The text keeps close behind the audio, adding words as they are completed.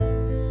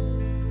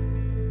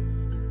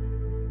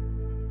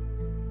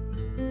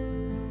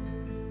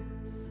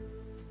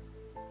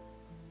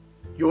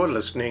You're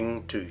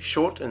listening to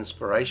Short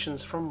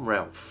Inspirations from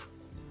Ralph.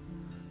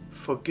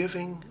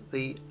 Forgiving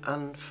the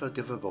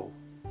Unforgivable,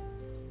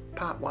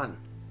 Part 1.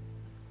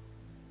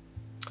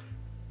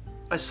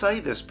 I say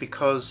this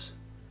because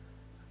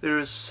there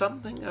is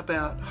something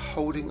about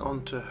holding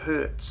on to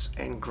hurts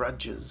and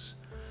grudges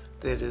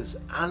that is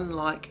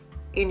unlike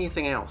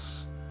anything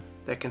else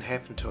that can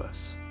happen to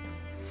us.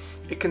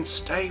 It can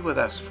stay with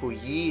us for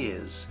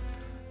years.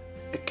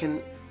 It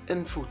can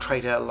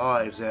infiltrate our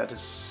lives, our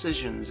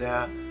decisions,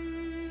 our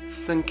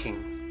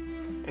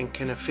thinking, and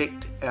can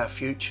affect our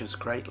futures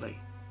greatly.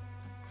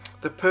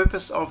 The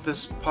purpose of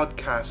this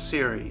podcast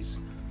series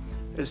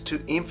is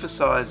to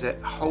emphasize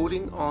that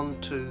holding on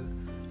to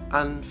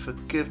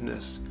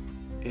unforgiveness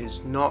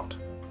is not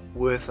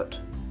worth it.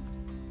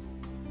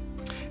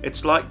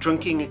 It's like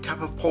drinking a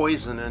cup of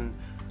poison and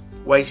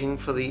waiting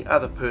for the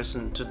other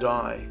person to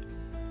die.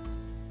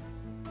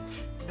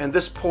 And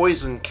this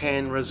poison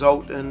can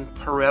result in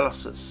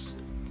paralysis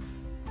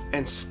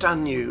and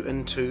stun you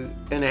into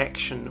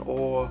inaction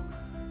or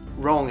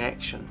wrong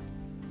action.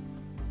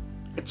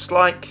 It's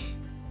like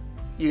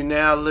you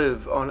now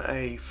live on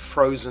a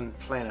frozen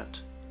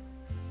planet.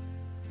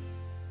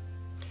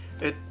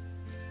 It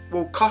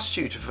will cost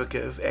you to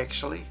forgive,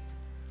 actually,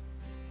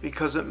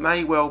 because it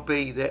may well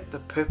be that the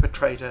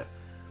perpetrator,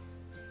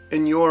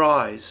 in your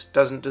eyes,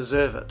 doesn't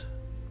deserve it.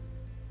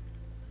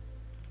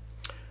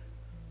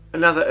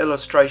 Another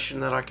illustration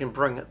that I can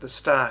bring at the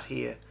start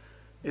here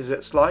is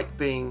it's like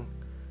being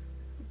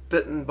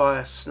bitten by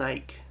a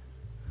snake,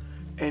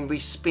 and we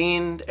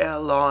spend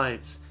our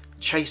lives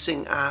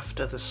chasing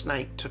after the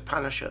snake to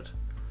punish it.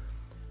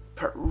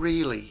 But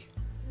really,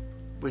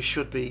 we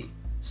should be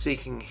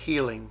seeking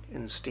healing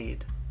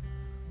instead.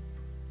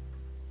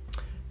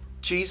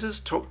 Jesus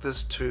took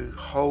this to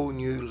whole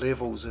new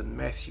levels in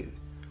Matthew.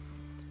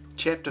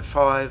 Chapter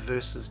 5,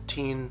 verses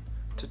 10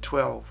 to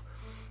 12.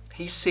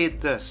 He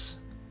said this: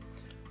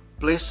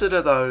 "Blessed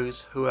are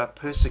those who are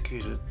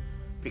persecuted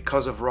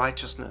because of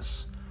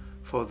righteousness,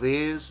 for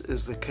theirs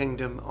is the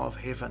kingdom of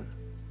heaven.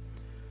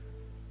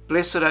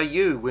 Blessed are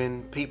you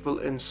when people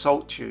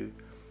insult you,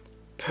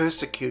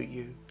 persecute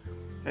you,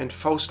 and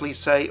falsely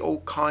say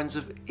all kinds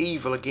of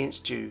evil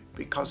against you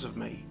because of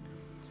me.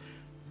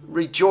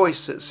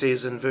 Rejoice," it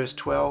says in verse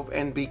 12,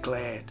 "and be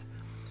glad,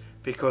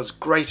 because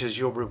great is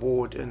your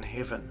reward in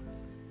heaven.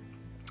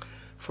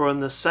 For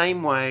in the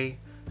same way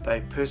they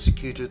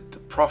persecuted the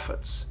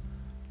prophets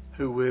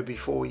who were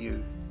before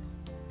you."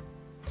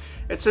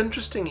 It's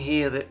interesting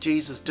here that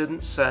Jesus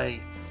didn't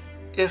say,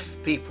 if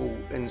people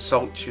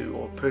insult you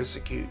or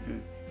persecute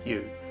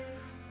you.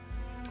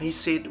 He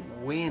said,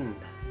 when.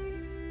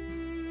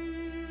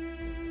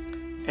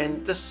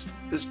 And this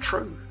is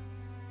true.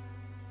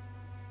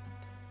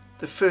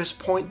 The first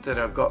point that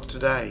I've got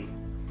today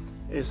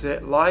is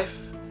that life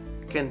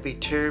can be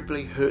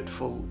terribly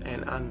hurtful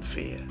and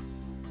unfair.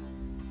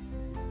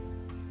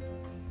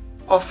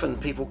 Often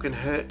people can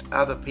hurt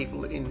other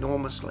people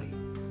enormously.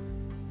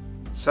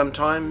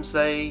 Sometimes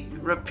they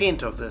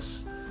repent of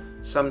this,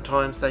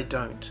 sometimes they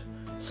don't.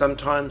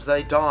 Sometimes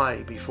they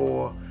die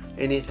before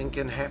anything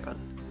can happen.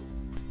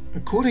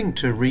 According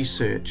to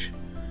research,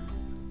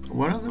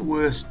 one of the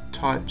worst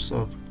types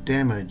of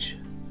damage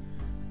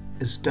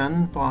is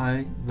done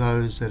by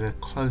those that are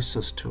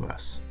closest to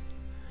us.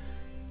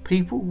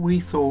 People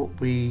we thought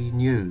we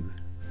knew,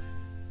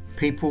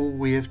 people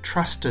we have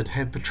trusted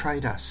have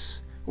betrayed us,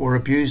 or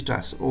abused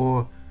us,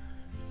 or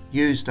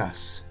used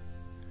us.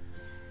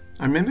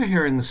 I remember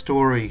hearing the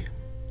story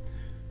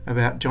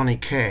about Johnny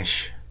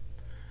Cash,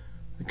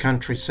 the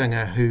country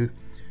singer who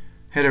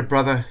had a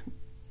brother,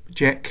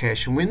 Jack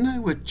Cash, and when they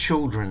were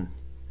children,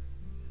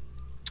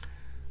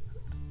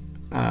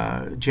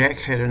 Jack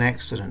had an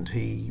accident.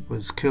 He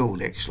was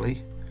killed,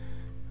 actually,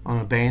 on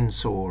a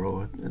bandsaw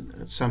or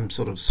some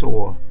sort of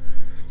saw.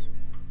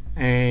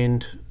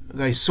 And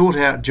they sought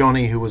out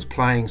Johnny, who was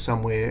playing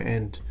somewhere,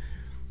 and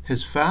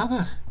his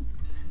father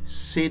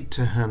said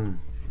to him,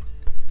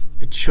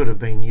 "It should have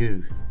been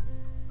you."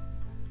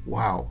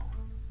 Wow.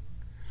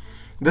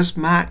 This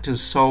marked his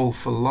soul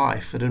for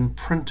life. It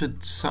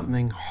imprinted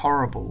something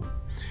horrible.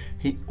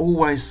 He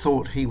always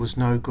thought he was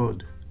no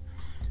good,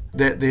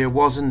 that there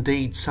was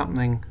indeed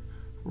something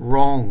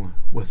wrong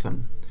with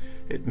him.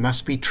 It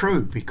must be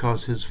true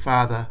because his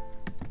father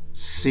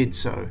said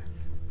so.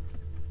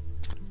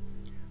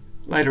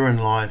 Later in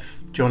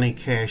life, Johnny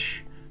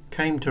Cash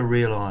came to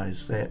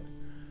realize that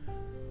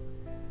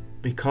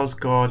because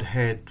God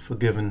had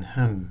forgiven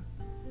him,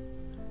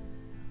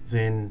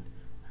 then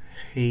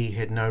he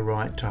had no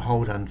right to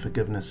hold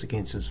unforgiveness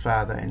against his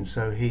father, and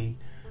so he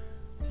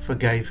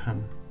forgave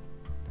him.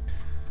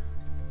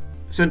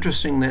 It's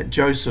interesting that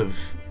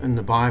Joseph in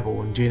the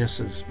Bible in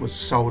Genesis was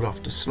sold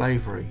off to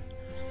slavery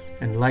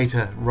and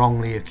later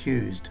wrongly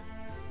accused.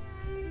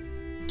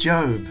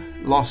 Job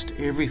lost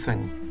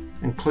everything,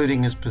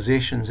 including his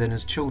possessions and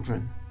his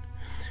children.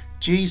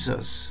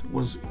 Jesus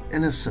was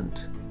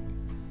innocent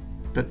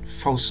but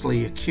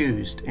falsely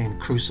accused and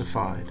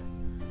crucified.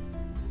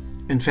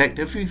 In fact,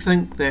 if you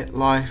think that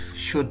life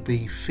should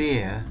be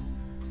fair,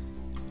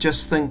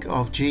 Just think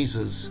of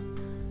Jesus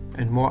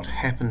and what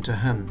happened to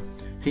him.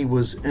 He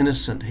was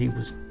innocent. He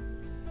was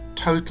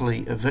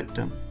totally a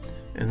victim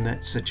in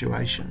that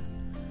situation.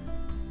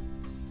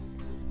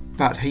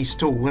 But he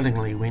still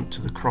willingly went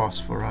to the cross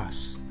for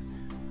us.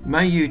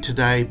 May you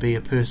today be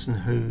a person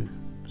who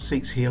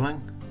seeks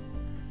healing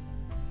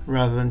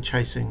rather than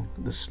chasing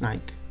the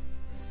snake.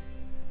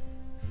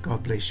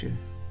 God bless you.